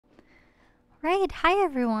Right. Hi,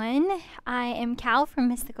 everyone. I am Cal from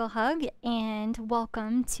Mystical Hug, and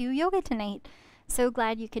welcome to yoga tonight. So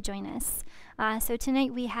glad you could join us. So,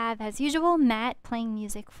 tonight we have, as usual, Matt playing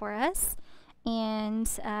music for us, and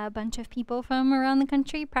a bunch of people from around the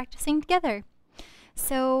country practicing together.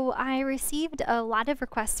 So, I received a lot of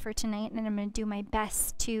requests for tonight, and I'm going to do my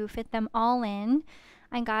best to fit them all in.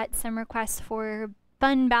 I got some requests for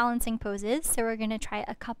fun balancing poses, so we're going to try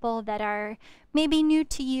a couple that are maybe new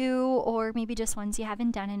to you or maybe just ones you haven't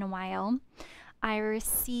done in a while. I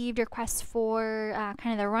received requests for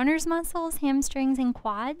kind of the runner's muscles, hamstrings, and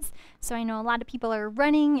quads. So I know a lot of people are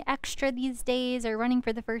running extra these days or running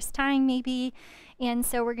for the first time maybe. And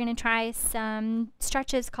so we're going to try some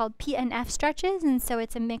stretches called PNF stretches. And so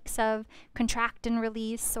it's a mix of contract and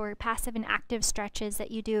release or passive and active stretches that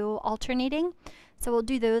you do alternating. So we'll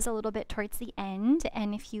do those a little bit towards the end.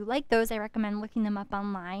 And if you like those, I recommend looking them up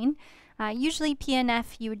online. Usually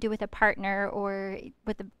PNF you would do with a partner or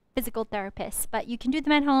with a physical therapist, but you can do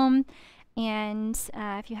them at home, and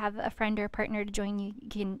if you have a friend or a partner to join you,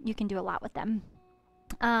 you can do a lot with them.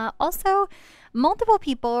 Also, multiple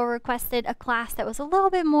people requested a class that was a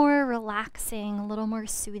little bit more relaxing, a little more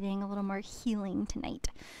soothing, a little more healing tonight.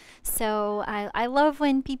 So I love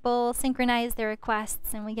when people synchronize their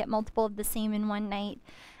requests and we get multiple of the same in one night.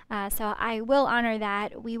 So I will honor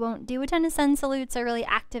that. We won't do a ton of sun salutes or really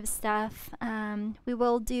active stuff. We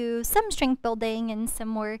will do some strength building and some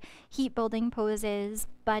more heat building poses,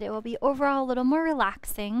 but it will be overall a little more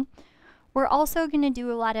relaxing. We're also going to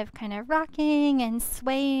do a lot of kind of rocking and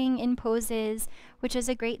swaying in poses, which is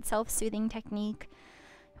a great self-soothing technique.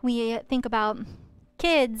 We think about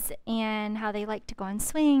kids and how they like to go on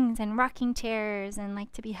swings and rocking chairs and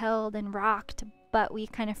like to be held and rocked, but we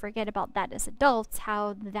kind of forget about that as adults,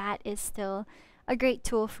 how that is still a great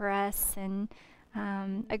tool for us and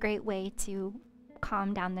a great way to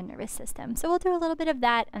calm down the nervous system. So we'll do a little bit of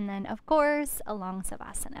that, and then of course a long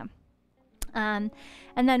savasana. And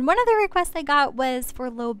then one other request I got was for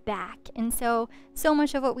low back. And so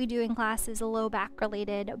much of what we do in class is low back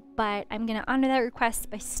related, but I'm going to honor that request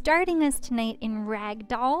by starting us tonight in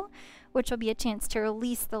ragdoll, which will be a chance to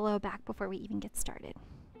release the low back before we even get started.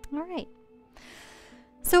 All right.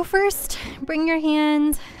 So first, bring your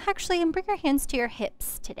hands to your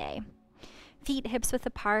hips today. Feet hips width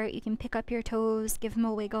apart. You can pick up your toes, give them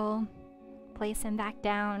a wiggle, place them back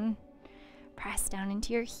down, press down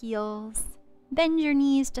into your heels. Bend your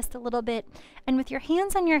knees just a little bit, and with your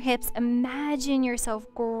hands on your hips, imagine yourself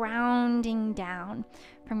grounding down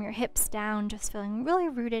from your hips down, just feeling really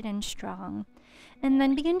rooted and strong. And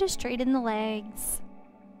then begin to straighten the legs,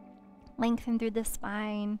 lengthen through the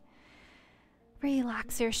spine,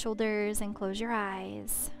 relax your shoulders and close your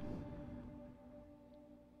eyes.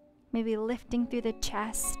 Maybe lifting through the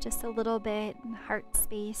chest just a little bit, heart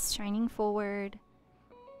space shining forward,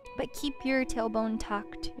 but keep your tailbone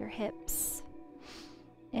tucked, your hips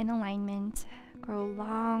in alignment. Grow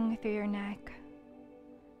long through your neck.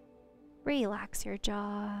 Relax your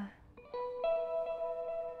jaw.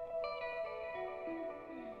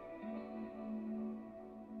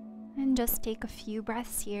 And just take a few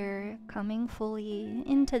breaths here, coming fully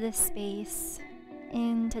into this space,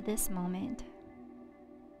 into this moment.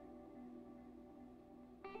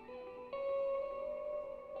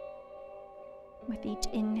 With each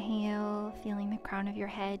inhale, feeling the crown of your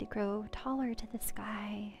head grow taller to the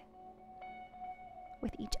sky.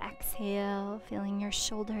 With each exhale, feeling your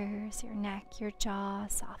shoulders, your neck, your jaw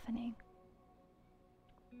softening.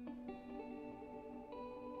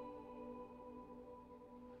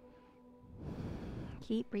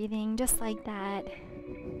 Keep breathing just like that.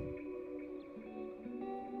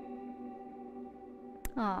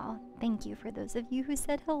 Oh, thank you for those of you who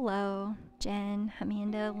said hello. Jen,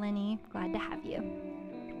 Amanda, Lenny, glad to have you.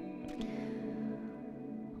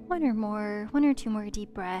 One or two more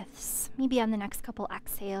deep breaths. Maybe on the next couple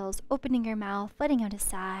exhales, opening your mouth, letting out a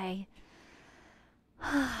sigh.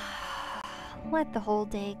 Let the whole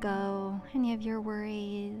day go. Any of your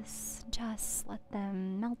worries, just let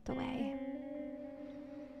them melt away.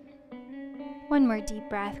 One more deep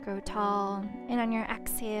breath, grow tall, and on your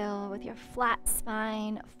exhale, with your flat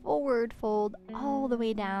spine, forward fold all the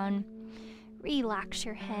way down. Relax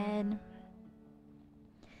your head.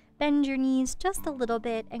 Bend your knees just a little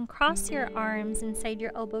bit and cross your arms inside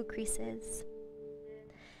your elbow creases.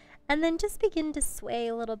 And then just begin to sway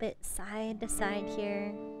a little bit side to side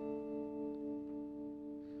here.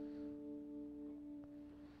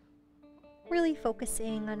 Really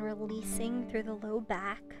focusing on releasing through the low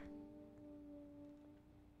back.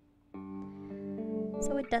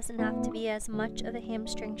 So it doesn't have to be as much of a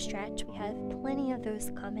hamstring stretch. We have plenty of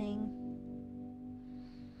those coming.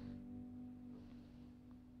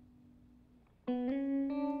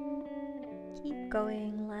 Keep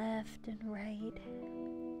going left and right.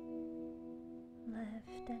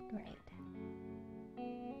 Left and right.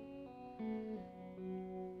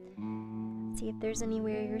 See if there's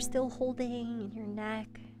anywhere you're still holding in your neck,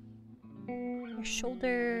 your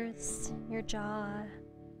shoulders, your jaw.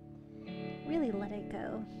 Really let it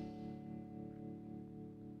go.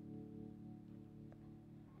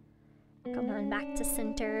 Come on back to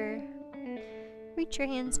center. Reach your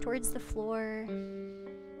hands towards the floor.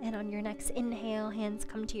 And on your next inhale, hands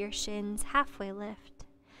come to your shins, halfway lift.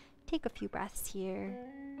 Take a few breaths here.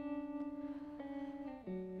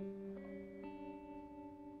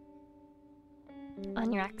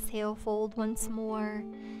 On your exhale, fold once more.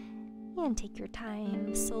 And take your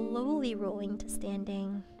time, slowly rolling to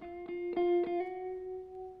standing.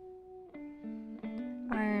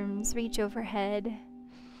 Arms reach overhead.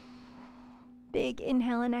 Big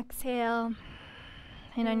inhale and exhale.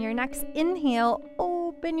 And on your next inhale,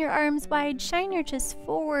 open your arms wide, shine your chest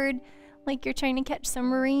forward like you're trying to catch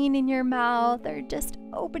some rain in your mouth or just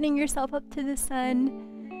opening yourself up to the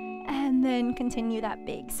sun. And then continue that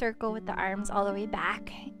big circle with the arms all the way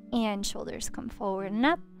back and shoulders come forward and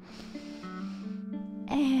up.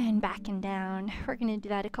 And back and down. We're going to do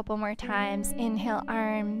that a couple more times. Inhale,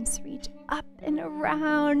 arms reach up and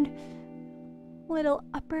around. Little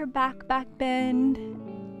upper back bend.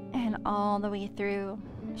 And all the way through.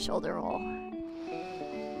 Shoulder roll.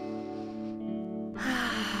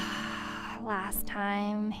 Last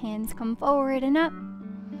time. Hands come forward and up.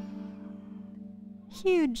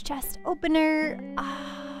 Huge chest opener.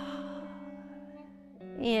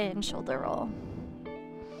 And shoulder roll.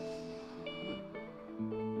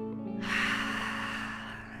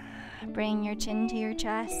 Bring your chin to your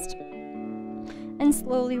chest and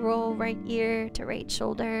slowly roll right ear to right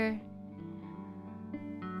shoulder.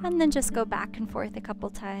 And then just go back and forth a couple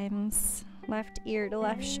times. Left ear to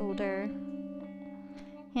left shoulder.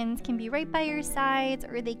 Hands can be right by your sides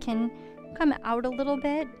or they can come out a little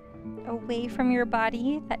bit away from your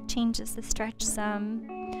body. That changes the stretch some.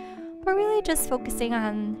 But really just focusing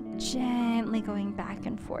on gently going back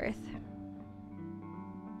and forth.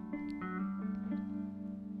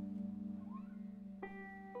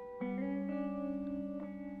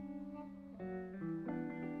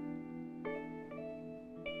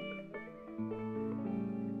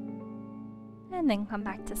 And then come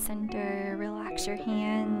back to center, relax your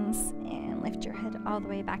hands, and lift your head all the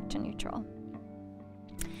way back to neutral.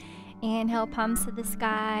 Inhale, palms to the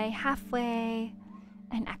sky, halfway,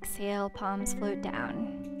 and exhale, palms float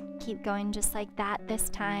down. Keep going just like that this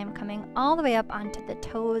time, coming all the way up onto the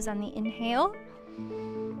toes on the inhale,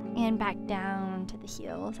 and back down to the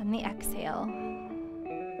heels on the exhale.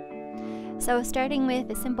 So starting with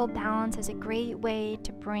a simple balance is a great way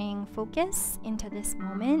to bring focus into this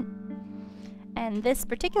moment. And this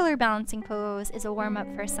particular balancing pose is a warm-up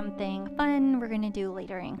for something fun we're going to do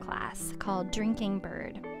later in class called Drinking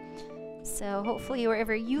Bird. So hopefully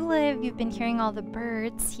wherever you live, you've been hearing all the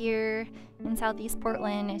birds here in Southeast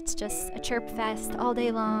Portland. It's just a chirp fest all day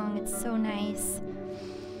long. It's so nice.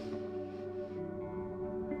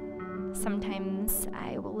 Sometimes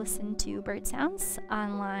I will listen to bird sounds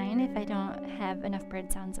online if I don't have enough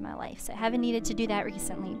bird sounds in my life. So I haven't needed to do that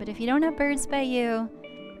recently. But if you don't have birds by you,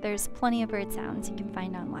 there's plenty of bird sounds you can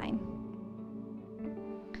find online.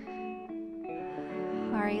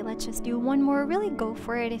 Alright, let's just do one more. Really go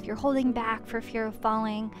for it. If you're holding back for fear of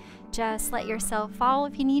falling, just let yourself fall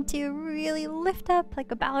if you need to. Really lift up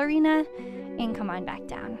like a ballerina and come on back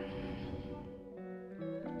down.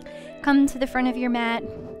 Come to the front of your mat.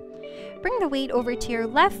 Bring the weight over to your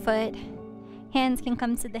left foot. Hands can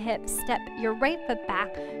come to the hips. Step your right foot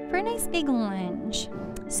back for a nice big lunge.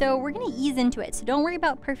 So we're going to ease into it, so don't worry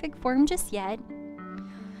about perfect form just yet.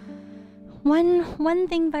 One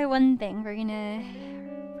thing by one thing, we're going to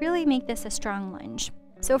really make this a strong lunge.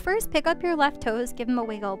 So first, pick up your left toes, give them a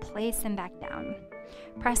wiggle, place them back down.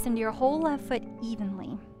 Press into your whole left foot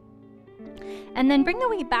evenly. And then bring the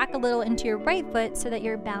weight back a little into your right foot so that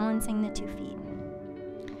you're balancing the 2 feet.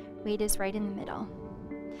 Weight is right in the middle.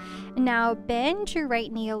 Now bend your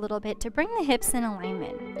right knee a little bit to bring the hips in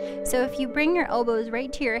alignment. So if you bring your elbows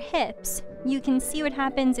right to your hips, you can see what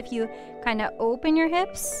happens if you kind of open your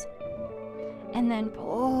hips and then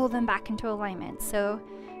pull them back into alignment. So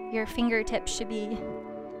your fingertips should be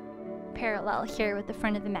parallel here with the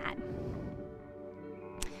front of the mat.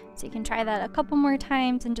 So you can try that a couple more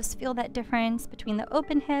times and just feel that difference between the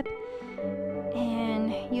open hip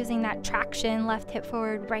and using that traction, left hip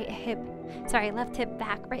forward, left hip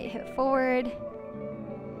back, right hip forward.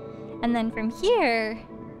 And then from here,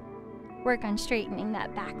 work on straightening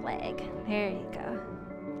that back leg. There you go.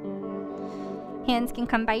 Hands can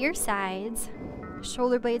come by your sides.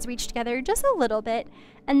 Shoulder blades reach together just a little bit.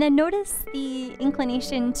 And then notice the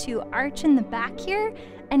inclination to arch in the back here.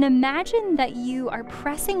 And imagine that you are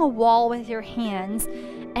pressing a wall with your hands.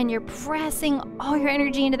 And you're pressing all your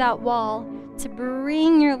energy into that wall to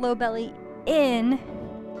bring your low belly in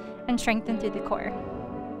and strengthen through the core.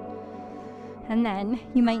 And then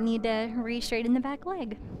you might need to re-straighten the back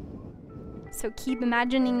leg. So keep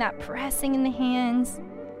imagining that pressing in the hands.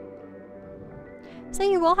 So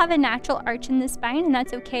you will have a natural arch in the spine, and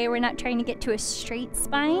that's okay. We're not trying to get to a straight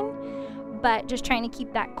spine, but just trying to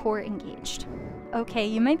keep that core engaged. Okay,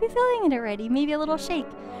 you might be feeling it already. Maybe a little shake.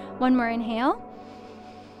 One more inhale.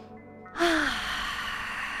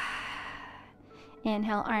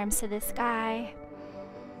 Inhale, arms to the sky.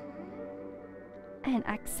 And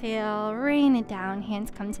exhale, rain it down. Hands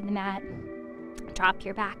come to the mat. Drop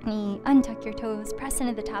your back knee, untuck your toes, press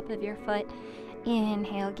into the top of your foot.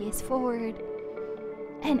 Inhale, gaze forward.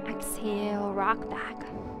 And exhale, rock back.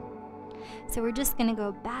 So we're just gonna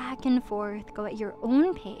go back and forth, go at your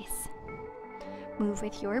own pace. Move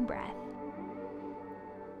with your breath.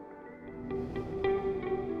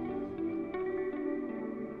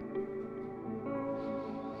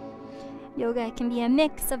 Yoga can be a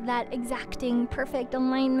mix of that exacting, perfect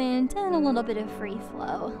alignment and a little bit of free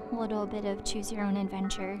flow, a little bit of choose your own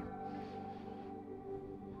adventure.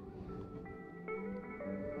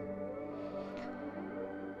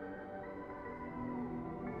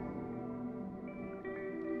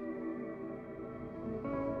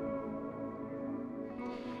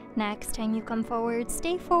 Next time you come forward,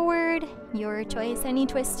 stay forward. Your choice, any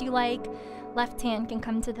twist you like. Left hand can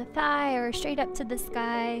come to the thigh or straight up to the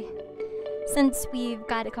sky. Since we've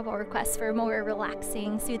got a couple requests for a more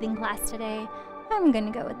relaxing, soothing class today, I'm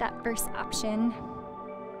gonna go with that first option.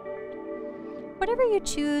 Whatever you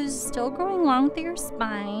choose, still growing long through your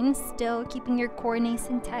spine, still keeping your core nice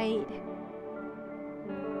and tight.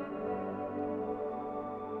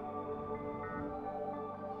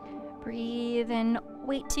 Breathe and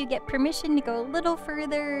wait to get permission to go a little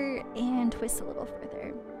further and twist a little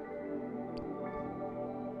further.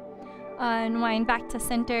 Unwind back to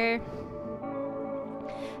center.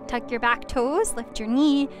 Tuck your back toes, lift your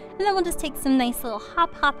knee, and then we'll just take some nice little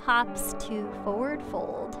hop, hop, hops to forward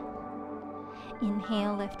fold.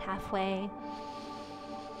 Inhale, lift halfway.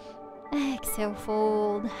 Exhale,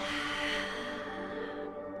 fold.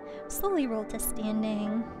 Slowly roll to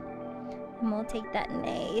standing. And we'll take that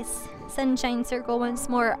nice sunshine circle once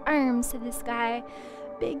more. Arms to the sky.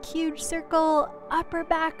 Big, huge circle. Upper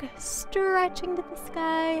back stretching to the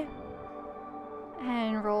sky.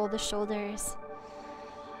 And roll the shoulders.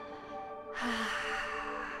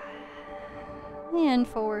 And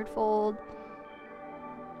forward fold.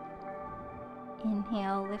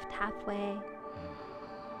 Inhale, lift halfway.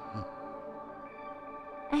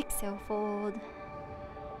 Exhale, fold.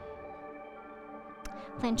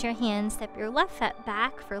 Plant your hands, step your left foot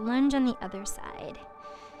back for lunge on the other side.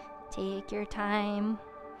 Take your time,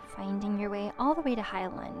 finding your way all the way to high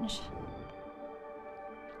lunge.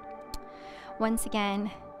 Once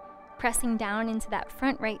again, pressing down into that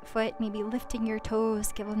front right foot, maybe lifting your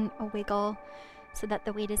toes, give them a wiggle so that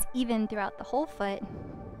the weight is even throughout the whole foot.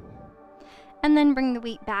 And then bring the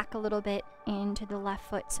weight back a little bit into the left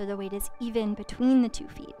foot so the weight is even between the 2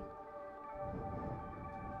 feet.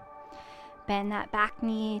 Bend that back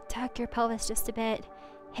knee, tuck your pelvis just a bit,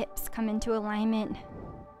 hips come into alignment.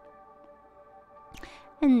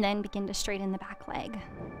 And then begin to straighten the back leg.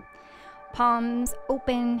 Palms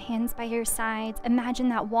open, hands by your sides. Imagine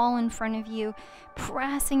that wall in front of you,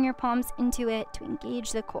 pressing your palms into it to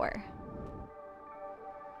engage the core.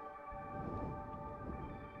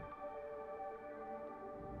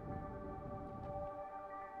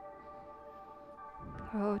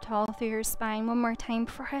 Grow tall through your spine. One more time,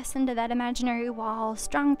 press into that imaginary wall,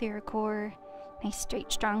 strong through your core. Nice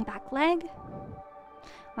straight, strong back leg.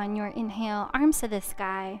 On your inhale, arms to the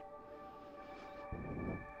sky.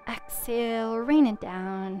 Exhale, rain it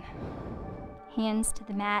down. Hands to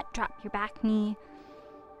the mat, drop your back knee.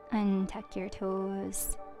 Untuck your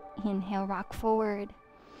toes. Inhale, rock forward.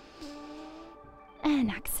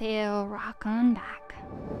 And exhale, rock on back.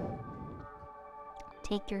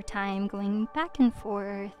 Take your time going back and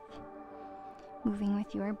forth, moving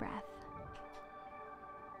with your breath.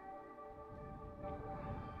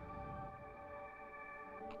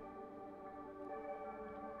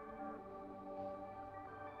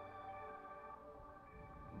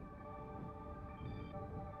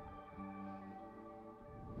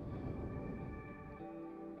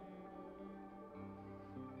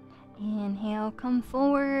 Inhale, come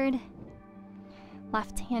forward.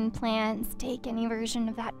 Left hand plants, take any version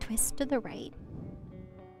of that twist to the right.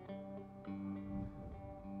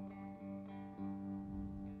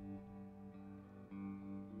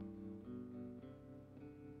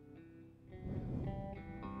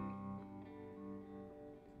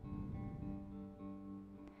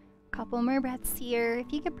 Couple more breaths here.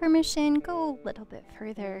 If you get permission, go a little bit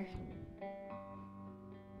further.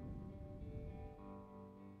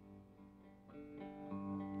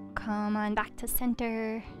 Come on back to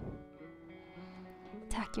center.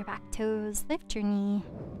 Tuck your back toes, lift your knee.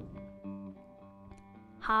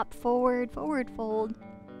 Hop forward, forward fold.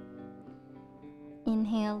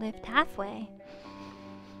 Inhale, lift halfway.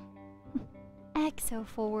 Exhale,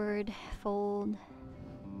 forward fold.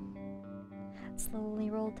 Slowly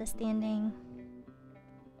roll to standing.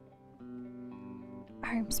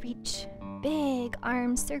 Arms reach, big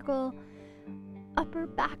arms circle. Upper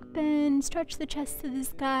back bend, stretch the chest to the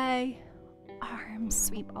sky. Arms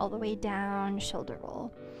sweep all the way down, shoulder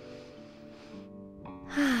roll.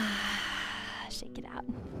 Shake it out.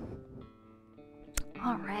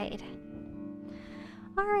 All right,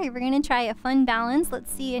 we're gonna try a fun balance.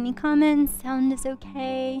 Let's see, any comments? Sound is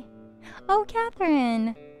okay. Oh,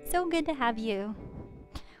 Catherine, so good to have you.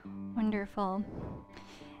 Wonderful.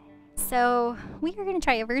 So we are gonna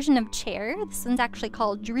try a version of chair. This one's actually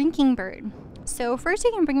called Drinking Bird. So first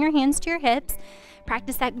you can bring your hands to your hips,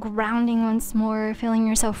 practice that grounding once more, feeling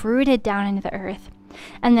yourself rooted down into the earth.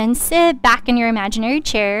 And then sit back in your imaginary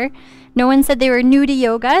chair. No one said they were new to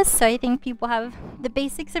yoga, so I think people have the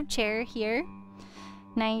basics of chair here.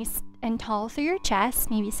 Nice and tall through your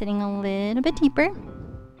chest, maybe sitting a little bit deeper.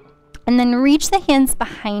 And then reach the hands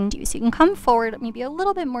behind you so you can come forward maybe a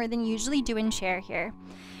little bit more than you usually do in chair here.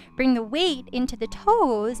 Bring the weight into the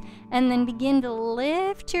toes and then begin to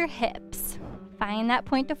lift your hips. Find that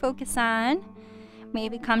point to focus on.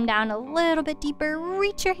 Maybe come down a little bit deeper,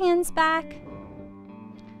 reach your hands back.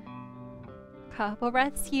 Couple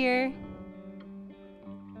breaths here.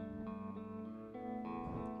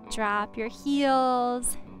 Drop your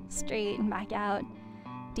heels, straighten back out.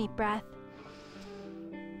 Deep breath.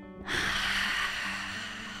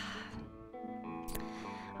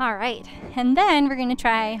 All right, and then we're gonna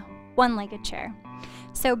try one-legged chair.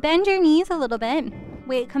 So bend your knees a little bit,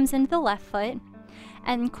 weight comes into the left foot,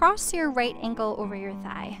 and cross your right ankle over your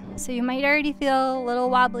thigh. So you might already feel a little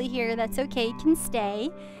wobbly here, that's okay, you can stay.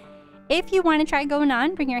 If you wanna try going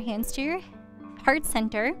on, bring your hands to your heart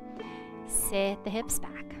center, sit the hips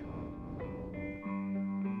back.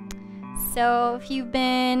 So if you've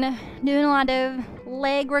been doing a lot of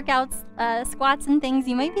leg workouts, squats and things,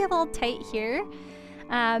 you might be a little tight here.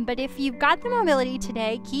 But if you've got the mobility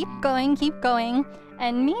today, keep going,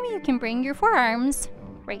 and maybe you can bring your forearms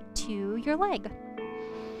right to your leg.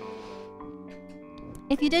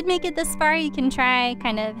 If you did make it this far, you can try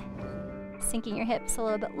kind of sinking your hips a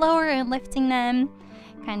little bit lower and lifting them.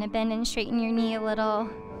 Kind of bend and straighten your knee a little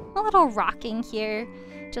rocking here.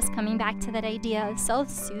 Just coming back to that idea of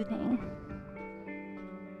self-soothing.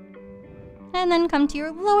 And then come to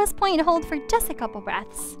your lowest point, hold for just a couple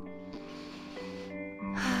breaths.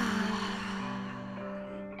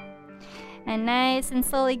 And nice and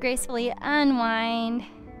slowly, gracefully unwind.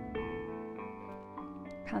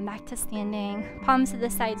 Come back to standing. Palms to the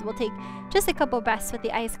sides. We'll take just a couple breaths with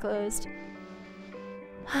the eyes closed.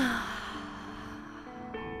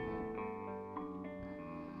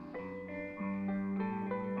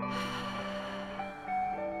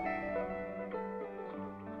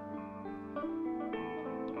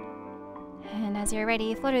 And as you're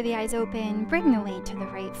ready, flutter the eyes open. Bring the weight to the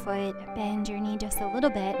right foot. Bend your knee just a little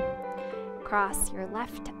bit. Cross your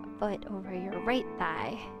left foot over your right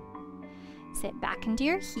thigh. Sit back into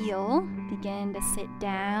your heel. Begin to sit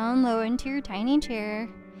down low into your tiny chair.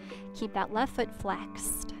 Keep that left foot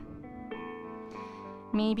flexed.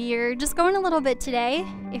 Maybe you're just going a little bit today.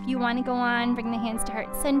 If you want to go on, bring the hands to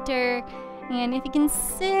heart center. And if you can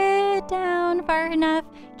sit down far enough,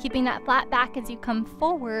 keeping that flat back as you come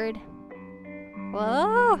forward.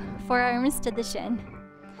 Whoa, forearms to the shin.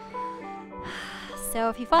 So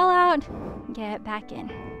if you fall out, get back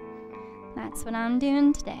in. That's what I'm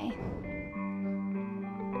doing today.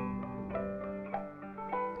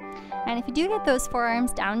 And if you do get those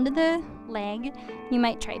forearms down to the leg, you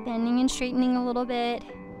might try bending and straightening a little bit.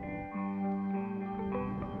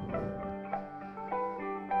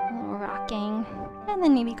 A little rocking. And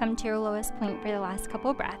then maybe come to your lowest point for the last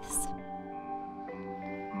couple breaths.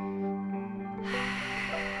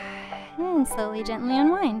 And slowly, gently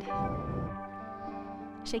unwind.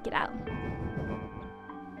 Shake it out.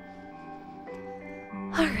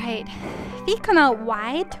 All right, feet come out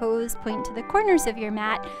wide, toes point to the corners of your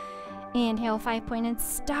mat. Inhale, 5-pointed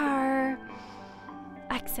star.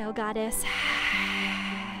 Exhale, goddess.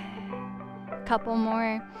 Couple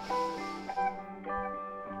more.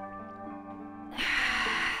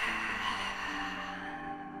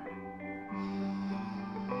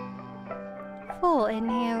 Full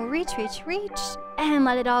inhale, reach, reach, reach, and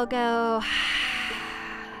let it all go.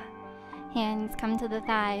 Hands come to the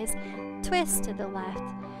thighs, twist to the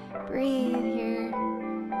left. Breathe here.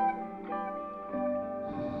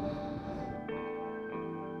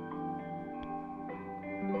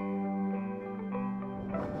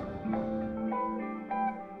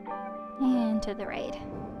 And to the right.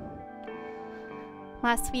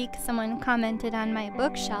 Last week, someone commented on my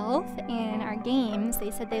bookshelf and our games. They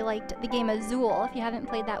said they liked the game Azul. If you haven't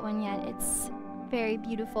played that one yet, it's very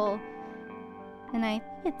beautiful. And I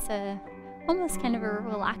think it's almost kind of a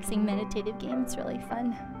relaxing, meditative game. It's really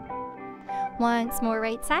fun. Once more,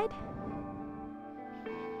 right side.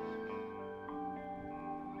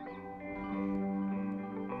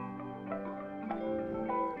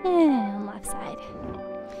 And left side.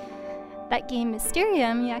 That game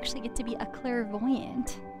Mysterium, you actually get to be a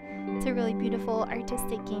clairvoyant. It's a really beautiful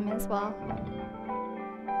artistic game as well.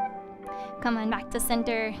 Come on back to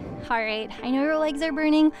center. All right, I know your legs are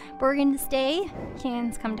burning, but we're going to stay.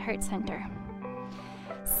 Hands come to heart center.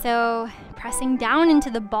 So pressing down into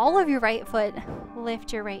the ball of your right foot,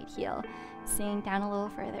 lift your right heel, sink down a little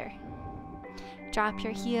further. Drop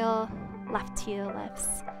your heel, left heel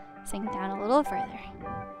lifts, sink down a little further.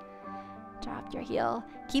 Drop your heel.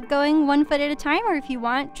 Keep going one foot at a time, or if you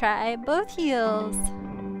want, try both heels.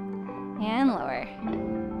 And lower.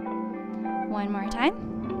 One more time.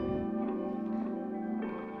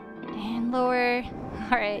 And lower.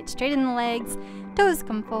 All right, straighten the legs. Toes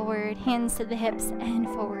come forward, hands to the hips, and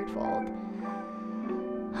forward fold.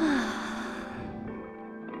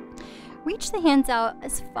 Reach the hands out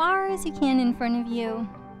as far as you can in front of you.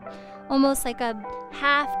 Almost like a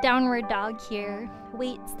half downward dog here.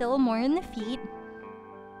 Weight still more in the feet.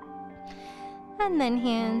 And then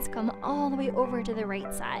hands come all the way over to the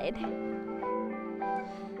right side.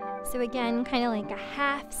 So again, kind of like a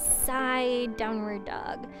half side downward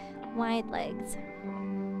dog. Wide legs.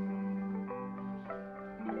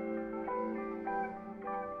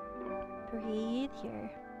 Breathe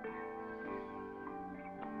here.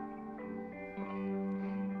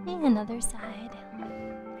 And other side.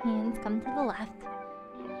 Hands come to the left.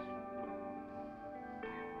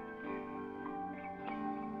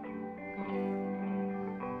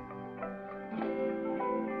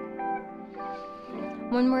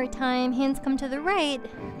 One more time, hands come to the right.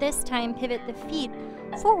 This time, pivot the feet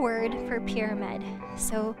forward for pyramid.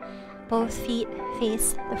 So both feet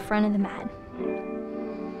face the front of the mat.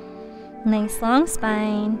 Nice long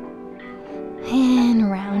spine.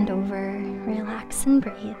 And round over. Relax and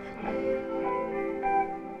breathe.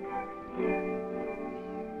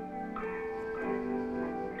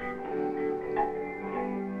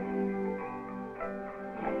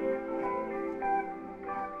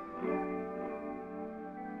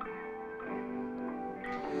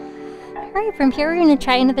 Alright, from here we're going to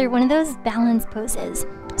try another one of those balance poses.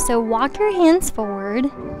 So walk your hands forward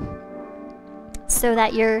so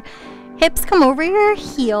that your hips come over your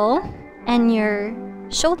heel and your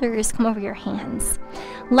shoulders come over your hands.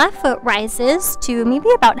 Left foot rises to maybe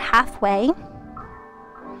about halfway.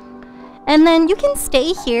 And then you can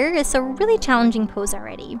stay here. It's a really challenging pose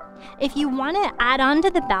already. If you want to add on to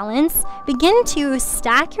the balance, begin to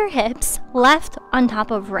stack your hips left on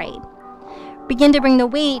top of right. Begin to bring the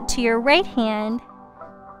weight to your right hand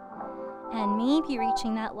and maybe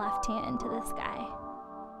reaching that left hand to the sky.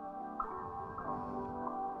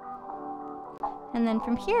 And then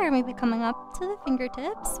from here, maybe coming up to the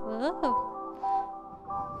fingertips. Whoa.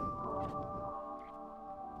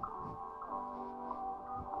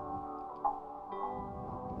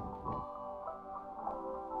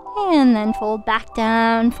 And then fold back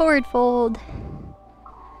down, forward fold.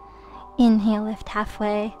 Inhale, lift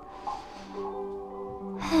halfway.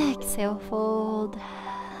 Exhale, fold.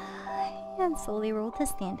 And slowly roll to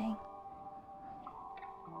standing.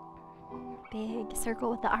 Big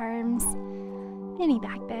circle with the arms. Mini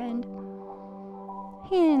back bend.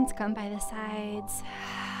 Hands come by the sides.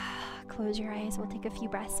 Close your eyes. We'll take a few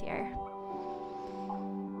breaths here.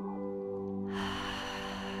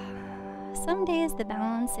 Some days the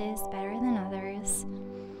balance is better than others.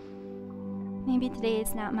 Maybe today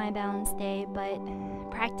is not my balance day, but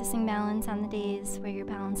practicing balance on the days where your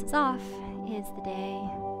balance is off is the day,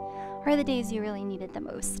 or the days you really need it the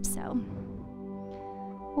most. So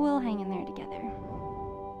we'll hang in there together.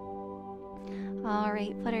 All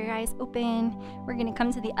right, flutter your eyes open. We're gonna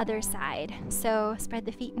come to the other side. So spread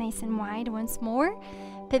the feet nice and wide once more.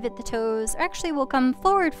 Pivot the toes, or actually we'll come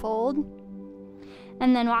forward fold.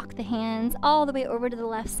 And then walk the hands all the way over to the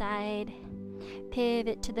left side.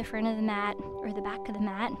 Pivot to the front of the mat, or the back of the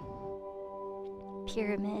mat.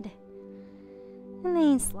 Pyramid. A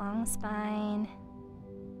nice long spine.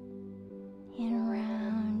 And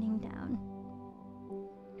rounding down.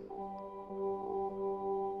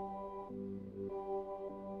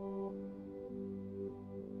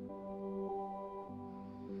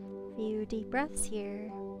 Few deep breaths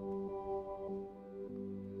here.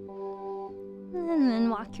 And then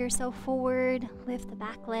walk yourself forward, lift the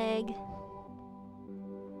back leg.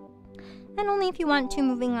 And only if you want to,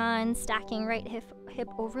 moving on, stacking right hip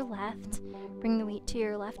over left. Bring the weight to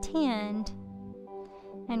your left hand.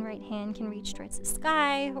 And right hand can reach towards the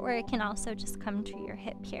sky, or it can also just come to your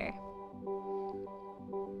hip here.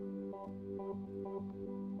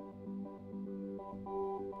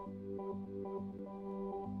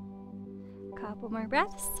 Couple more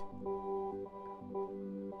breaths.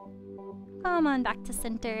 Come on back to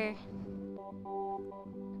center.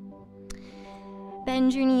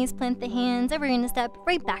 Bend your knees, plant the hands, and we're going to step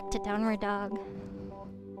right back to downward dog.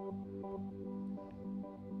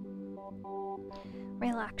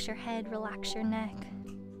 Relax your head, relax your neck.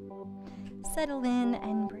 Settle in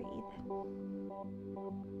and breathe.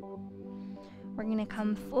 We're going to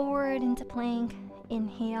come forward into plank.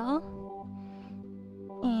 Inhale.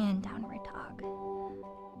 And downward dog.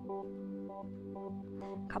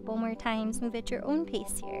 Couple more times. Move at your own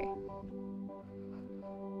pace here.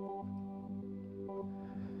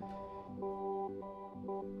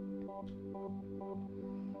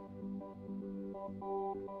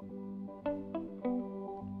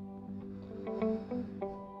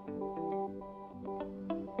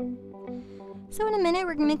 So in a minute,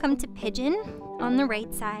 we're going to come to pigeon on the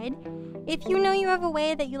right side. If you know you have a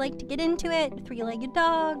way that you like to get into it, three-legged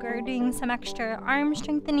dog, or doing some extra arm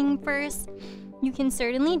strengthening first, you can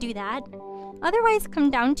certainly do that. Otherwise, come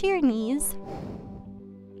down to your knees.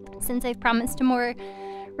 Since I've promised a more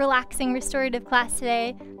relaxing restorative class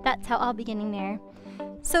today, that's how I'll be getting there.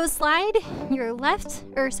 So slide your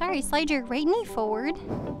right knee forward.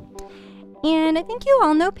 And I think you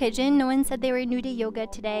all know pigeon. No one said they were new to yoga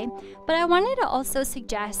today, but I wanted to also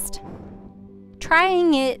suggest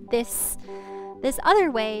trying it this other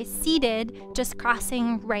way, seated, just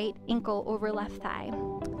crossing right ankle over left thigh.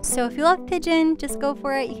 So if you love pigeon, just go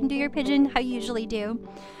for it. You can do your pigeon how you usually do.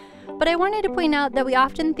 But I wanted to point out that we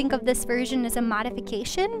often think of this version as a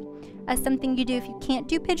modification, as something you do if you can't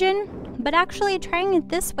do pigeon, but actually trying it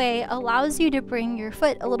this way allows you to bring your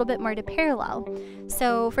foot a little bit more to parallel.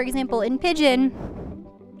 So for example, in pigeon,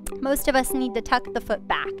 most of us need to tuck the foot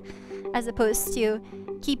back as opposed to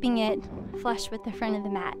keeping it flush with the front of the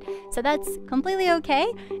mat. So that's completely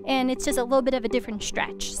okay, and it's just a little bit of a different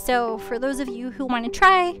stretch. So for those of you who want to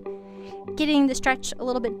try getting the stretch a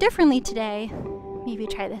little bit differently today, maybe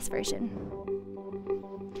try this version.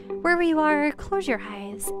 Wherever you are, close your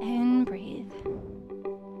eyes and breathe.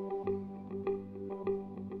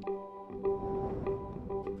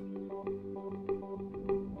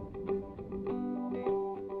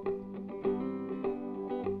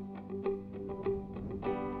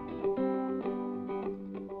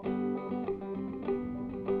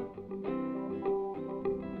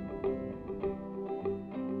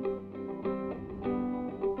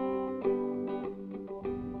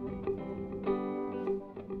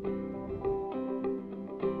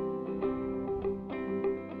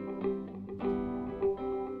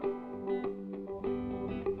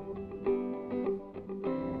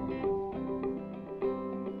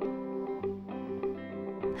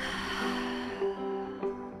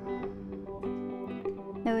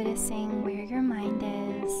 Noticing where your mind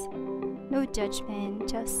is. No judgment,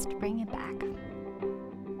 just bring it back.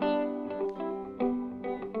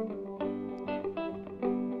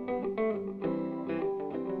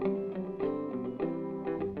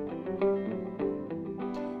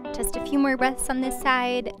 Just a few more breaths on this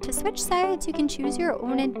side. To switch sides, you can choose your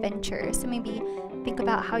own adventure. So maybe think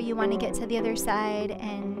about how you want to get to the other side,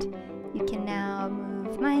 and you can now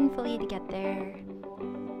move mindfully to get there.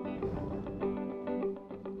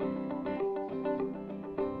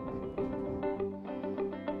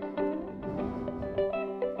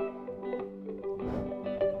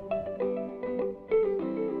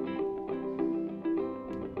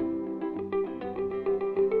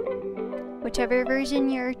 Whichever version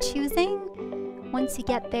you're choosing, once you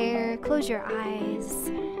get there, close your eyes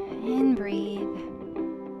and breathe.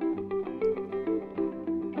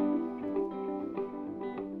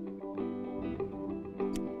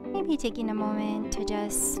 Maybe taking a moment to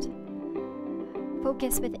just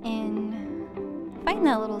focus within. Find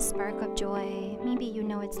that little spark of joy. Maybe you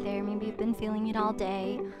know it's there, maybe you've been feeling it all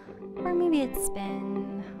day, or maybe it's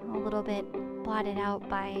been a little bit blotted out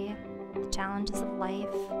by the challenges of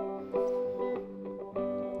life.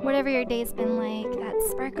 Whatever your day's been like, that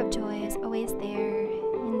spark of joy is always there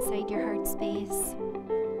inside your heart space.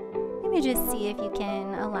 Maybe just see if you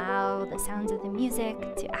can allow the sounds of the music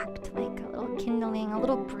to act like a little kindling, a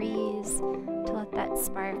little breeze, to let that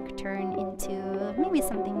spark turn into maybe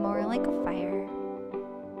something more like a fire.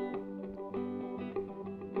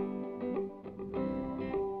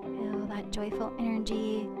 Feel that joyful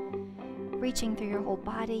energy reaching through your whole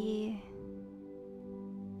body,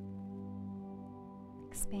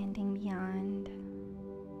 expanding beyond.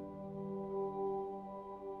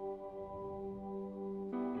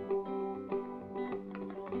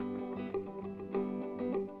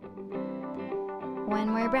 One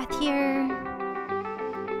more breath here.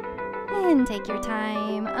 And take your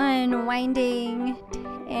time unwinding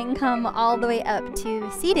and come all the way up to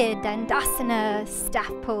seated Dandasana,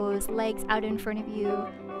 staff pose, legs out in front of you,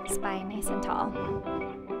 spine nice and tall.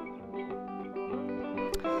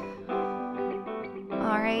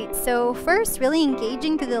 Alright, so first, really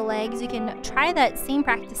engaging through the legs. You can try that same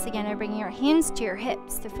practice again of bringing your hands to your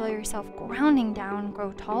hips to feel yourself grounding down,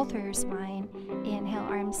 grow tall through your spine. Inhale,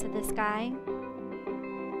 arms to the sky.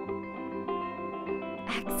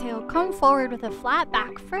 Exhale, come forward with a flat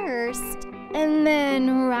back first, and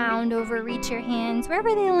then round over, reach your hands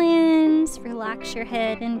wherever they land. Relax your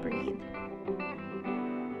head and breathe.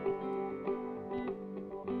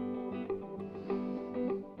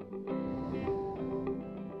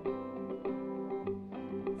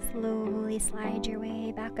 Slowly slide your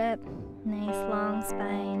way back up. Nice long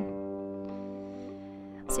spine.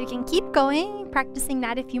 So you can keep going, practicing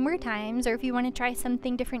that a few more times, or if you want to try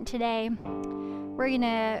something different today, we're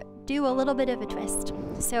gonna do a little bit of a twist.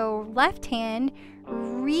 So left hand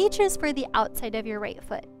reaches for the outside of your right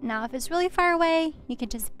foot. Now if it's really far away, you can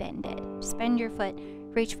just bend it. Just bend your foot,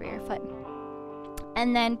 reach for your foot.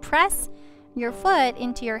 And then press your foot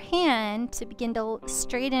into your hand to begin to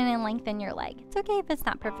straighten and lengthen your leg. It's okay if it's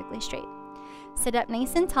not perfectly straight. Sit up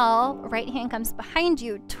nice and tall, right hand comes behind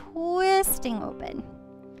you, twisting open.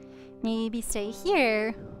 Maybe stay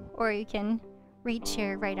here, or you can reach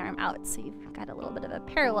your right arm out, so you've got a little bit of a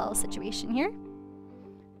parallel situation here.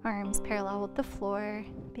 Arms parallel with the floor,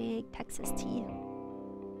 big Texas T.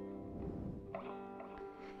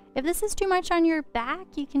 If this is too much on your back,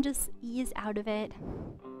 you can just ease out of it.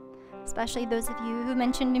 Especially those of you who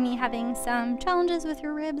mentioned to me having some challenges with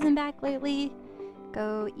your ribs and back lately.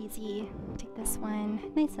 Go easy. Take this one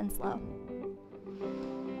nice and slow.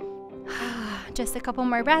 Just a couple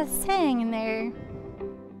more breaths. Hang in there.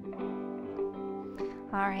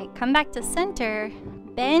 Alright, come back to center.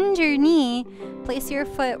 Bend your knee. Place your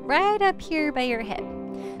foot right up here by your hip.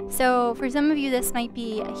 So for some of you, this might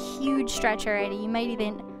be a huge stretch already. You might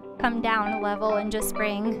even come down a level and just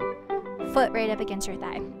bring foot right up against your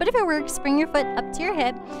thigh. But if it works, bring your foot up to your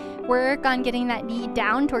hip. Work on getting that knee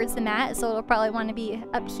down towards the mat, so it'll probably want to be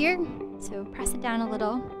up here. So press it down a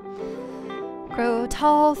little. Grow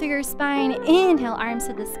tall through your spine. Inhale, arms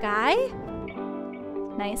to the sky.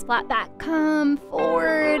 Nice flat back. Come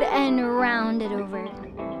forward and round it over.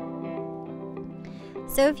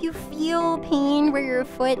 So if you feel pain where your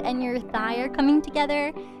foot and your thigh are coming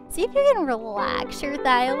together, see if you can relax your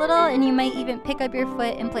thigh a little, and you might even pick up your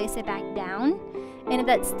foot and place it back down. And if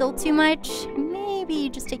that's still too much, maybe you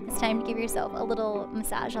just take this time to give yourself a little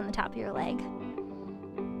massage on the top of your leg.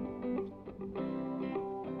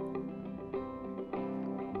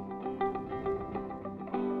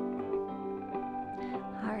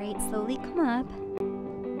 Alright, slowly come up.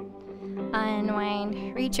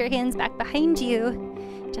 Unwind. Reach your hands back behind you.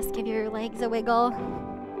 Just give your legs a wiggle.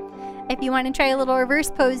 If you want to try a little reverse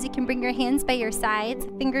pose, you can bring your hands by your sides,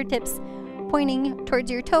 fingertips pointing towards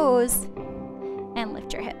your toes, and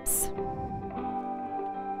lift your hips.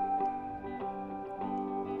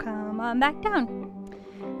 Come on back down.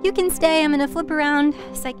 You can stay. I'm going to flip around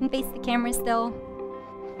so I can face the camera still.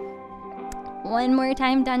 One more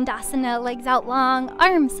time, Dandasana, legs out long,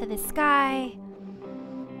 arms to the sky,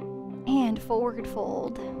 and forward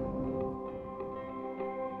fold.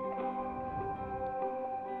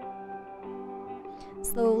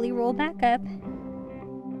 Slowly roll back up.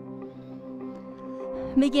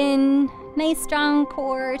 Begin nice strong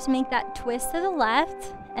core to make that twist to the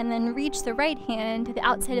left, and then reach the right hand to the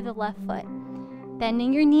outside of the left foot.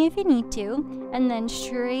 Bending your knee if you need to, and then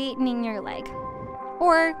straightening your leg.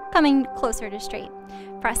 Or coming closer to straight.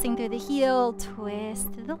 Pressing through the heel,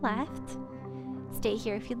 twist to the left. Stay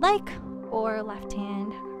here if you'd like, or left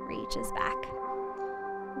hand reaches back.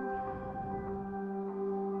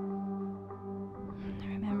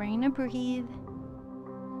 Remembering to breathe.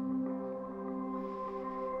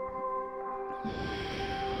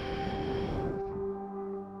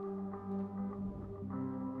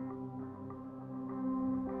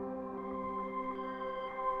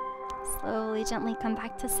 Slowly, gently come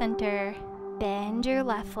back to center. Bend your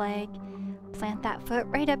left leg. Plant that foot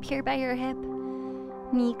right up here by your hip.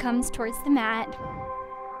 Knee comes towards the mat.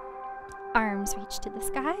 Arms reach to the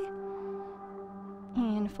sky.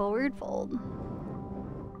 And forward fold.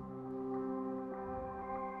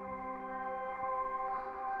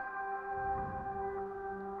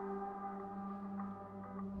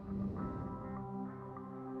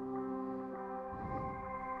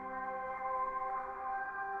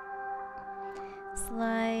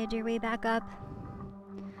 Slide your way back up.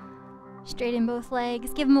 Straighten both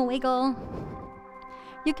legs. Give them a wiggle.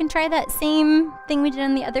 You can try that same thing we did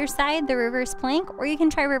on the other side, the reverse plank, or you can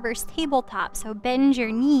try reverse tabletop. So bend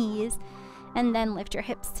your knees and then lift your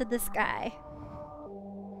hips to the sky.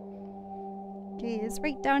 Gaze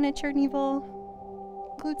right down at your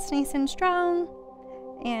navel. Glutes nice and strong.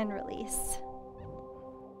 And release.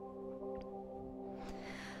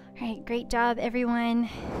 All right, great job, everyone.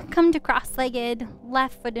 Come to cross-legged,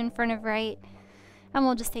 left foot in front of right. And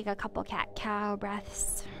we'll just take a couple cat-cow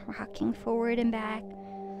breaths, rocking forward and back.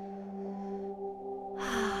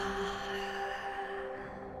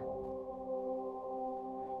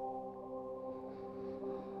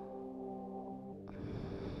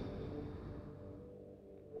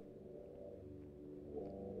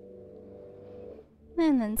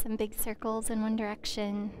 And then some big circles in one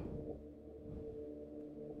direction.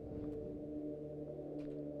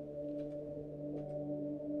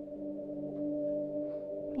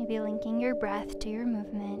 Maybe linking your breath to your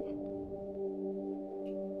movement.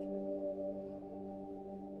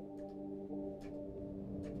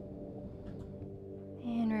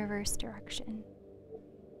 In reverse direction.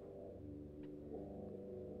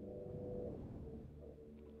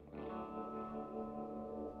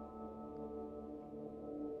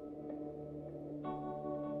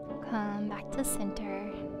 Come back to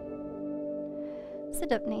center.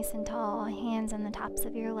 Sit up nice and tall, hands on the tops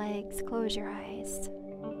of your legs. Close your eyes.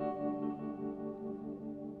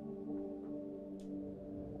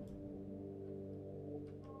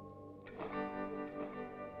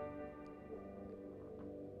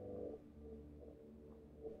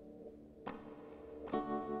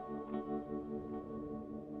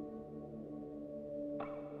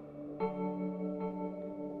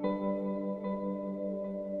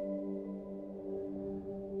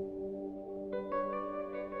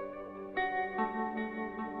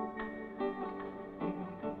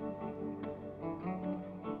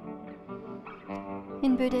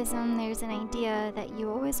 In Buddhism, there's an idea that you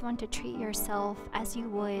always want to treat yourself as you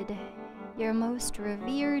would your most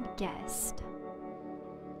revered guest.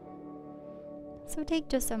 So take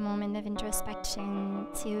just a moment of introspection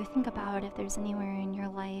to think about if there's anywhere in your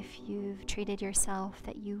life you've treated yourself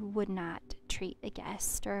that you would not treat a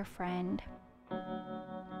guest or a friend.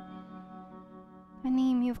 A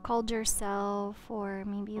name you've called yourself, or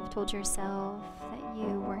maybe you've told yourself that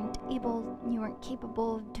you weren't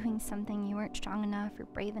capable of doing something, you weren't strong enough or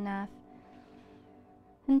brave enough.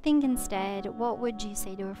 And think instead, what would you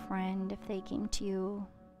say to a friend if they came to you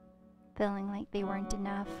feeling like they weren't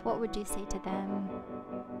enough? What would you say to them?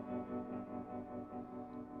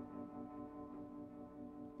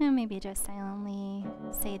 And maybe just silently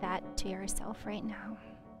say that to yourself right now.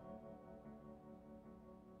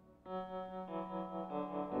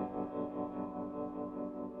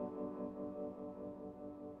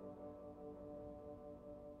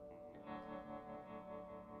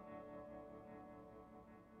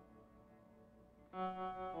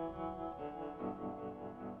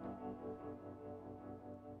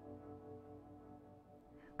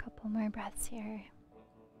 A couple more breaths here.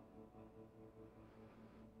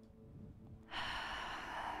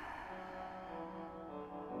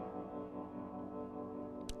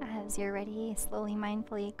 As you're ready, slowly,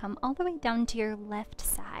 mindfully come all the way down to your left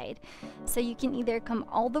side. So you can either come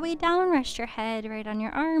all the way down, rest your head right on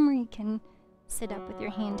your arm, or you can sit up with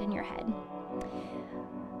your hand in your head.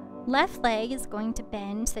 Left leg is going to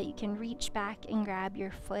bend so that you can reach back and grab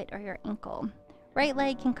your foot or your ankle. Right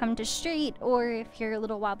leg can come to straight, or if you're a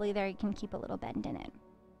little wobbly there, you can keep a little bend in it.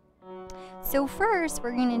 So first,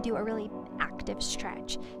 we're going to do a really active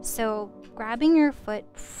stretch. So grabbing your foot,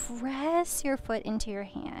 press your foot into your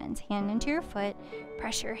hands, hand into your foot,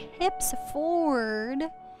 press your hips forward.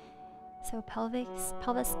 So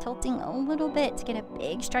pelvis tilting a little bit to get a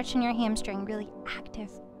big stretch in your hamstring, really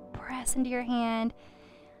active. Press into your hand,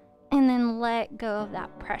 and then let go of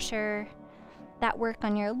that pressure, that work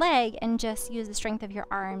on your leg, and just use the strength of your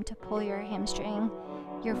arm to pull your hamstring,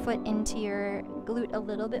 your foot into your glute a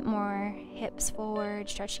little bit more, hips forward,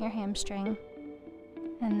 stretching your hamstring,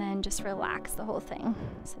 and then just relax the whole thing.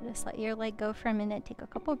 So just let your leg go for a minute, take a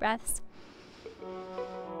couple breaths.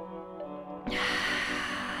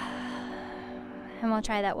 And we'll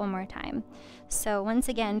try that one more time. So once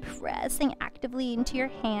again, pressing actively into your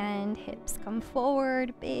hand, hips come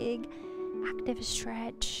forward, big active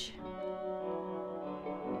stretch.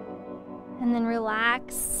 And then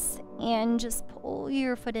relax and just pull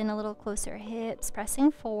your foot in a little closer, hips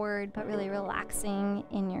pressing forward, but really relaxing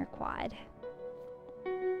in your quad.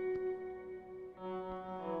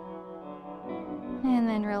 And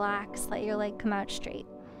then relax, let your leg come out straight.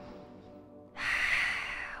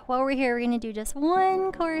 While we're here, we're going to do just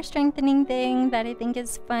one core strengthening thing that I think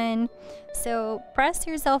is fun. So press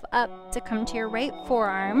yourself up to come to your right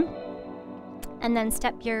forearm and then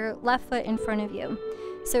step your left foot in front of you.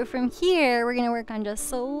 So from here, we're going to work on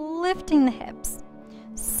just lifting the hips.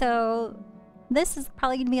 So this is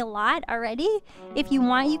probably going to be a lot already. If you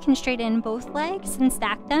want, you can straighten both legs and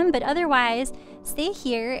stack them, but otherwise, stay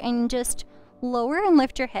here and just lower and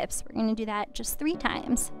lift your hips. We're going to do that just 3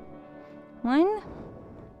 times. 1,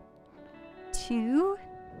 2,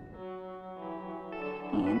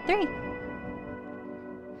 and 3.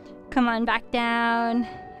 Come on back down.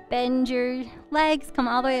 Bend your legs, come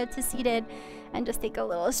all the way up to seated, and just take a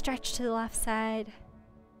little stretch to the left side.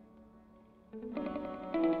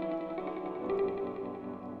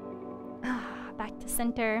 Back to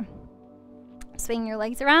center. Swing your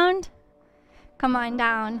legs around. Come on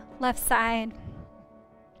down, left side.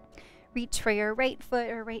 Reach for your right foot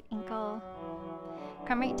or right ankle.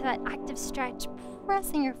 Come right to that active stretch,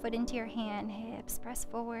 pressing your foot into your hand, hips press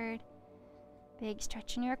forward. Big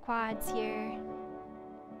stretch in your quads here.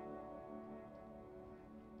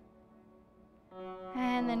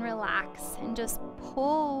 And then relax and just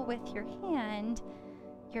pull with your hand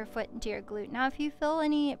your foot into your glute. Now if you feel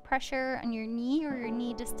any pressure on your knee or your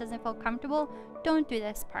knee just doesn't feel comfortable, don't do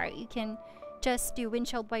this part. You can just do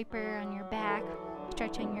windshield wiper on your back,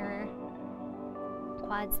 stretching your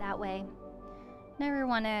quads that way. Never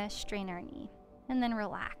want to strain our knee. And then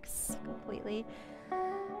relax completely.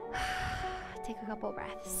 Take a couple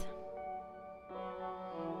breaths.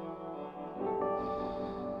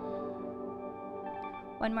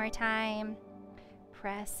 One more time.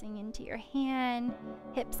 Pressing into your hand.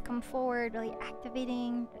 Hips come forward, really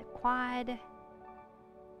activating the quad.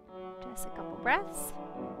 Just a couple breaths.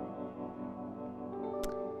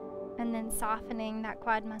 And then softening that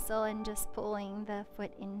quad muscle and just pulling the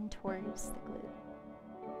foot in towards the glute.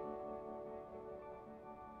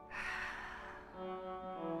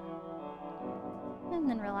 And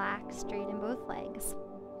then relax, straighten both legs.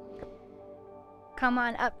 Come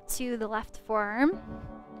on up to the left forearm.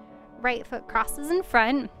 Right foot crosses in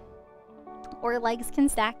front, or legs can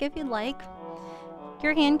stack if you'd like.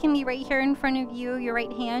 Your hand can be right here in front of you, your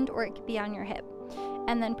right hand, or it could be on your hip.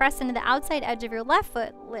 And then press into the outside edge of your left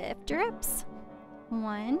foot. Lift your hips.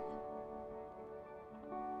 1,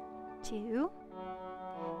 2. You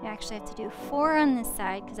actually have to do 4 on this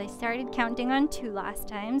side because I started counting on 2 last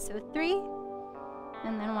time. So 3,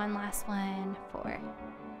 and then one last one, 4.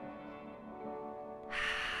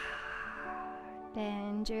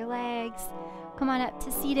 Bend your legs. Come on up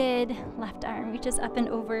to seated. Left arm reaches up and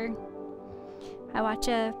over. I watch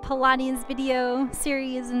a Pilates video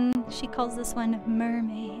series and she calls this one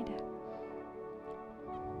mermaid.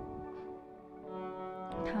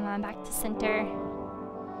 Come on back to center.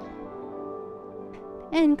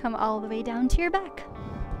 And come all the way down to your back.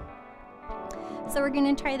 So we're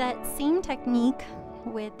going to try that same technique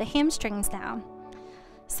with the hamstrings now.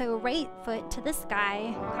 So right foot to the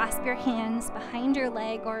sky, clasp your hands behind your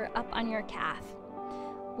leg or up on your calf.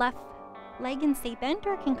 Left leg can stay bent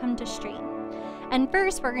or it can come to straight. And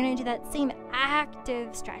first we're going to do that same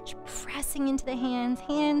active stretch, pressing into the hands,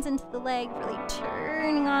 hands into the leg, really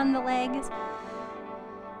turning on the legs.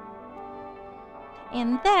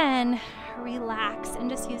 And then relax and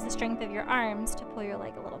just use the strength of your arms to pull your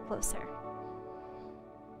leg a little closer.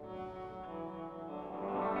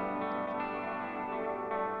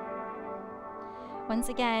 Once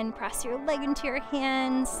again, press your leg into your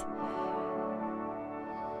hands.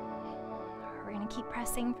 We're going to keep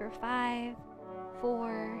pressing for 5,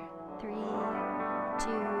 4, 3, 2,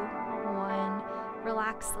 1.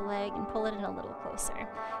 Relax the leg and pull it in a little closer.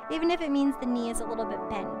 Even if it means the knee is a little bit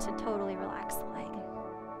bent, to totally relax the leg.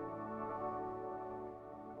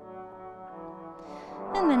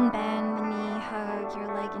 And then bend the knee, hug your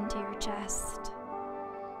leg into your chest.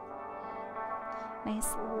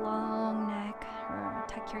 Nice long neck, or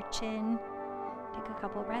tuck your chin. Take a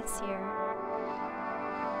couple breaths here.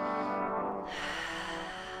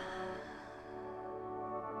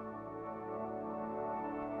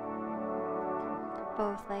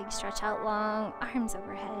 Both legs stretch out long, arms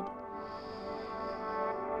overhead.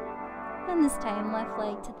 And this time, left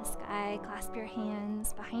leg to the sky, clasp your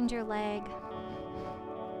hands behind your leg.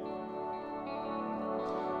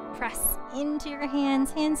 Press into your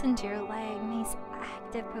hands, hands into your leg. Nice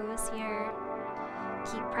active pose here.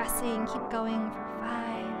 Keep pressing, keep going for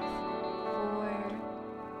 5,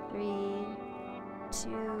 4, 3, 2,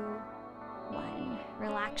 1.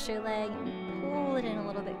 Relax your leg and pull it in a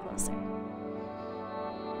little bit closer.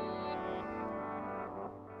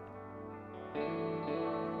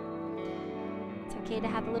 It's okay to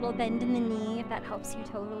have a little bend in the knee if that helps you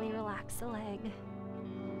totally relax the leg.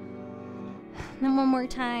 Then one more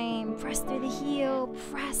time, press through the heel,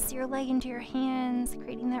 press your leg into your hands,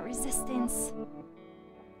 creating that resistance.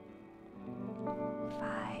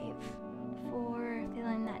 5, 4,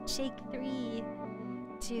 feeling that shake. 3,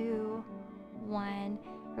 2, 1.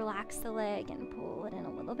 Relax the leg and pull it in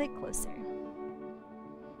a little bit closer.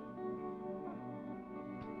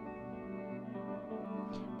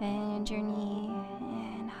 Bend your knee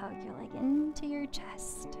and hug your leg into your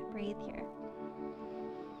chest. Breathe here.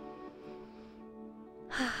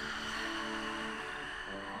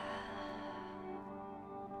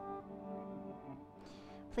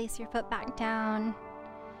 Place your foot back down.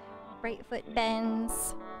 Right foot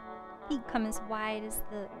bends. Feet come as wide as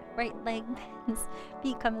the right leg bends.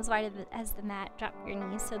 Feet come as wide as the mat. Drop your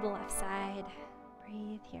knees to the left side.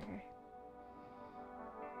 Breathe here.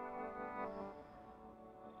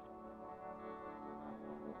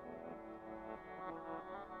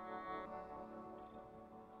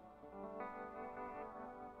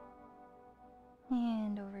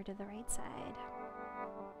 And over to the right side.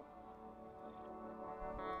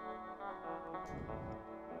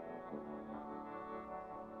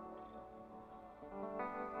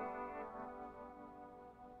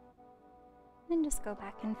 And just go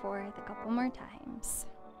back and forth a couple more times.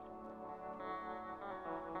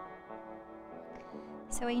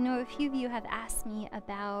 So I know a few of you have asked me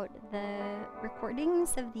about the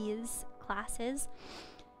recordings of these classes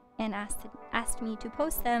and asked me to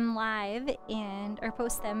post them live or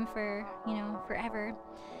post them for, forever.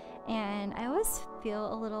 And I always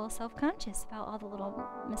feel a little self-conscious about all the little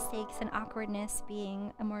mistakes and awkwardness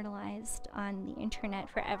being immortalized on the internet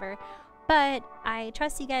forever. But I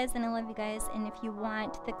trust you guys and I love you guys, and if you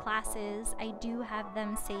want the classes, I do have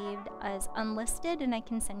them saved as unlisted and I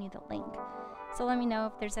can send you the link. So let me know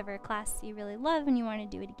if there's ever a class you really love and you want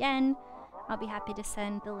to do it again. I'll be happy to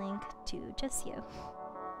send the link to just you.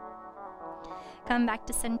 Come back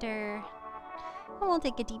to center. And we'll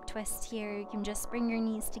take a deep twist here. You can just bring your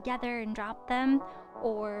knees together and drop them,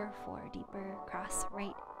 or for a deeper cross,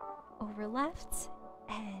 right over left,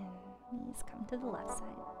 and knees come to the left side.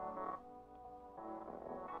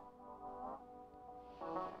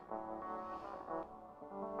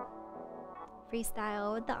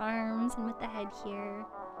 Freestyle with the arms and with the head here.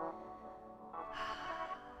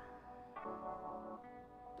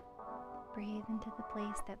 Breathe into the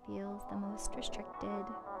place that feels the most restricted.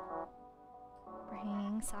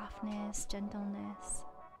 Bringing softness, gentleness,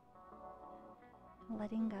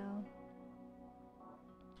 letting go.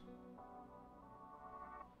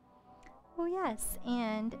 Oh yes,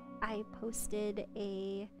 and I posted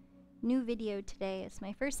a new video today. It's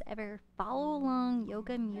my first ever follow along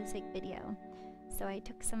yoga music video. So I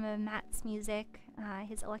took some of Matt's music,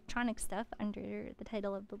 his electronic stuff, under the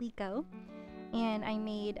title of Beliko, and I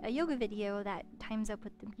made a yoga video that times up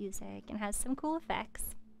with the music and has some cool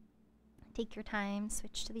effects. Take your time,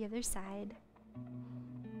 switch to the other side.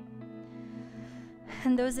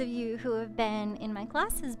 And those of you who have been in my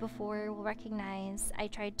classes before will recognize I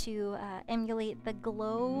tried to emulate the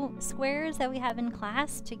glow squares that we have in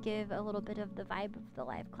class to give a little bit of the vibe of the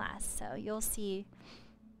live class. So you'll see,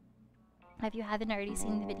 if you haven't already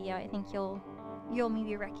seen the video, I think you'll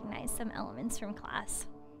maybe recognize some elements from class.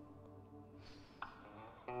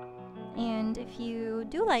 And if you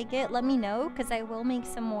do like it, let me know, because I will make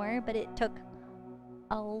some more, but it took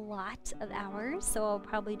a lot of hours, so I'll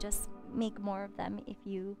probably just make more of them if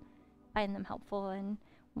you find them helpful and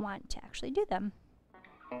want to actually do them.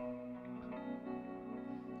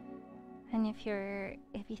 And if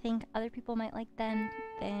you think other people might like them,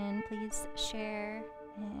 then please share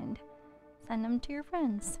and send them to your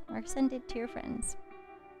friends, or send it to your friends.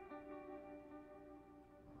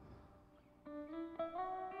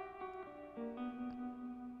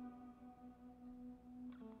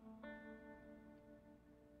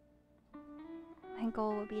 My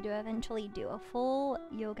goal would be to eventually do a full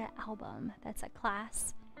yoga album that's a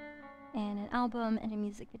class and an album and a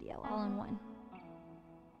music video all in one.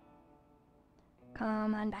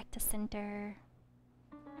 Come on back to center.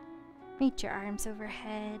 Reach your arms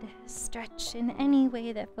overhead. Stretch in any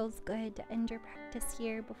way that feels good to end your practice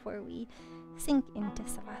here before we sink into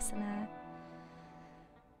Savasana.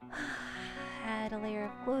 Add a layer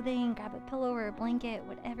of clothing, grab a pillow or a blanket,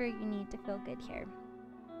 whatever you need to feel good here.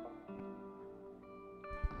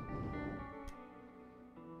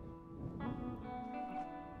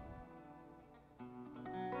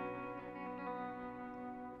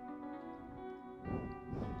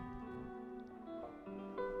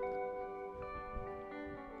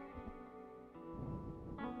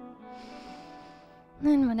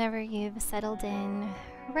 And whenever you've settled in,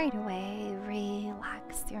 right away,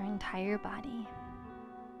 relax your entire body.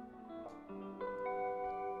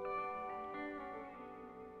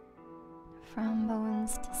 From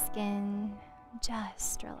bones to skin,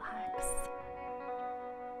 just relax.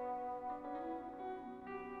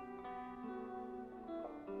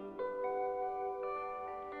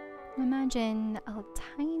 Imagine a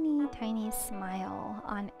tiny, tiny smile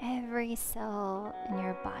on every cell in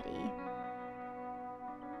your body.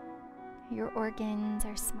 Your organs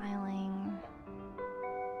are smiling.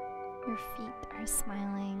 Your feet are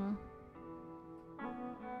smiling.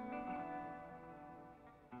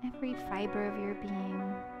 Every fiber of your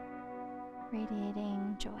being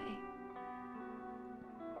radiating joy.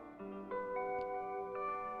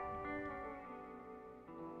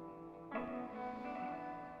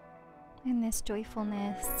 In this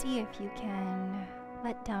joyfulness, see if you can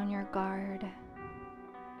let down your guard,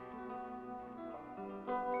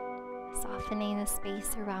 softening the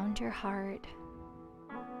space around your heart,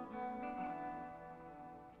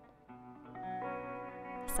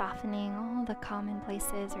 softening all the common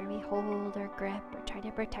places where we hold or grip or try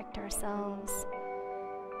to protect ourselves.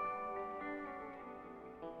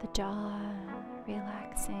 The jaw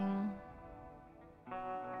relaxing,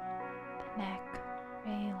 the neck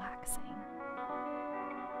relaxing,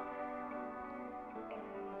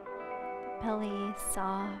 the belly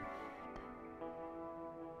soft,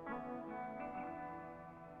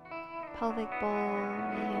 pelvic bowl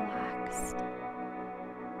relaxed.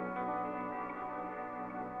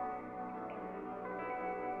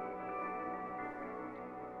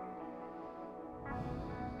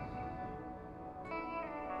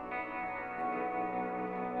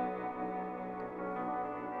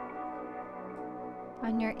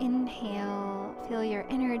 On your inhale, feel your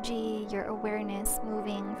energy, your awareness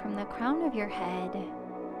moving from the crown of your head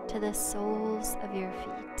to the soles of your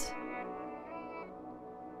feet.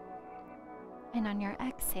 And on your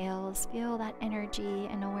exhales, feel that energy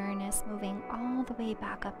and awareness moving all the way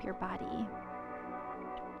back up your body.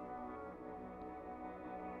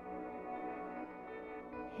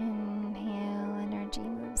 Inhale, energy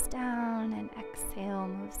moves down, and exhale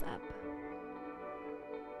moves up.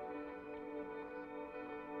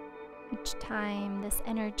 Each time this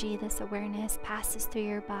energy, this awareness passes through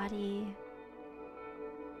your body,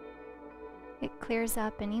 it clears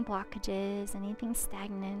up any blockages, anything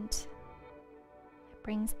stagnant. It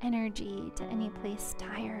brings energy to any place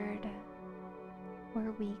tired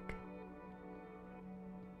or weak.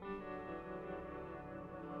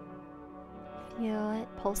 Feel it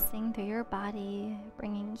pulsing through your body,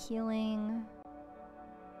 bringing healing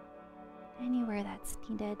anywhere that's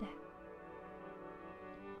needed.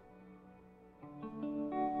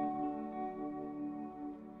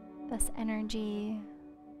 This energy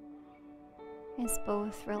is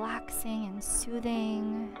both relaxing and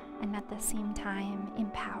soothing, and at the same time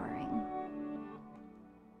empowering,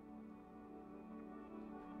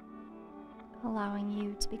 allowing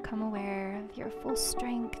you to become aware of your full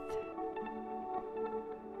strength,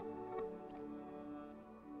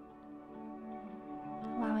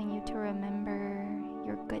 allowing you to remember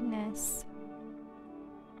your goodness,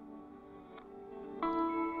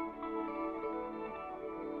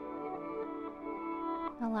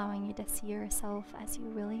 allowing you to see yourself as you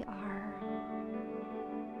really are.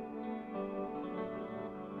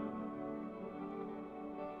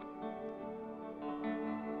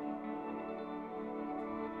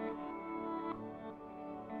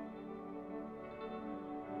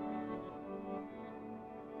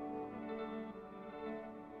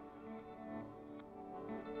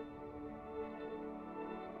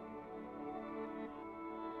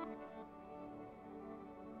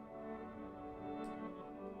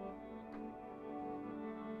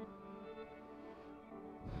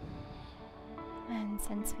 And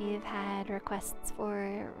since we've had requests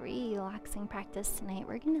for relaxing practice tonight,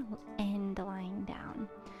 we're going to end lying down.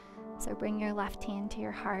 So bring your left hand to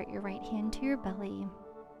your heart, your right hand to your belly.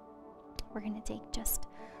 We're going to take just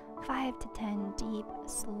 5 to 10 deep,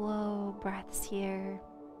 slow breaths here.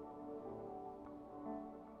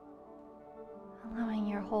 Allowing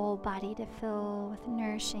your whole body to fill with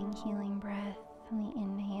nourishing, healing breath on the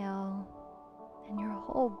inhale, and your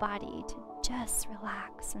whole body to just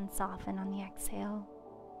relax and soften on the exhale.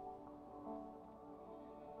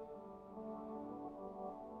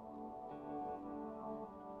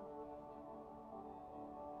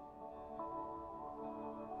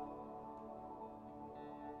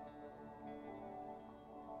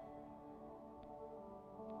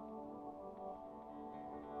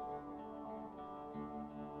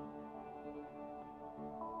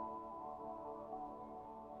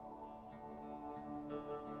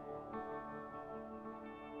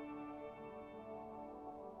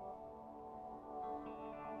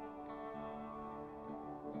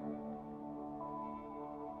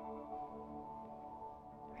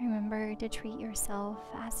 Remember to treat yourself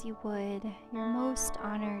as you would your most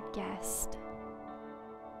honored guest.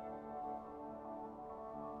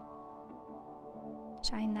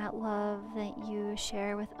 Shine that love that you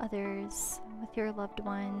share with others, with your loved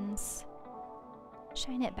ones.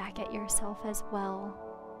 Shine it back at yourself as well.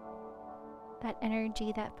 That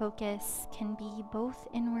energy, that focus can be both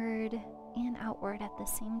inward and outward at the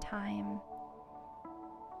same time.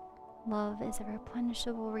 Love is a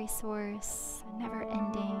replenishable resource, a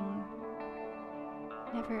never-ending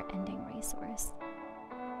resource.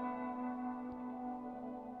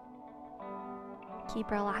 Keep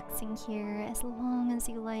relaxing here as long as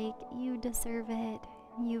you like. You deserve it.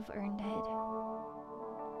 You've earned it.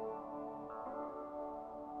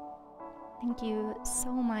 Thank you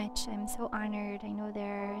so much. I'm so honored. I know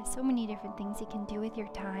there are so many different things you can do with your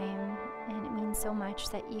time, and it means so much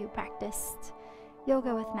that you practiced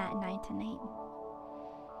yoga with Matt and I tonight.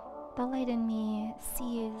 The light in me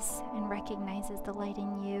sees and recognizes the light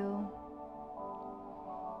in you.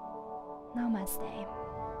 Namaste.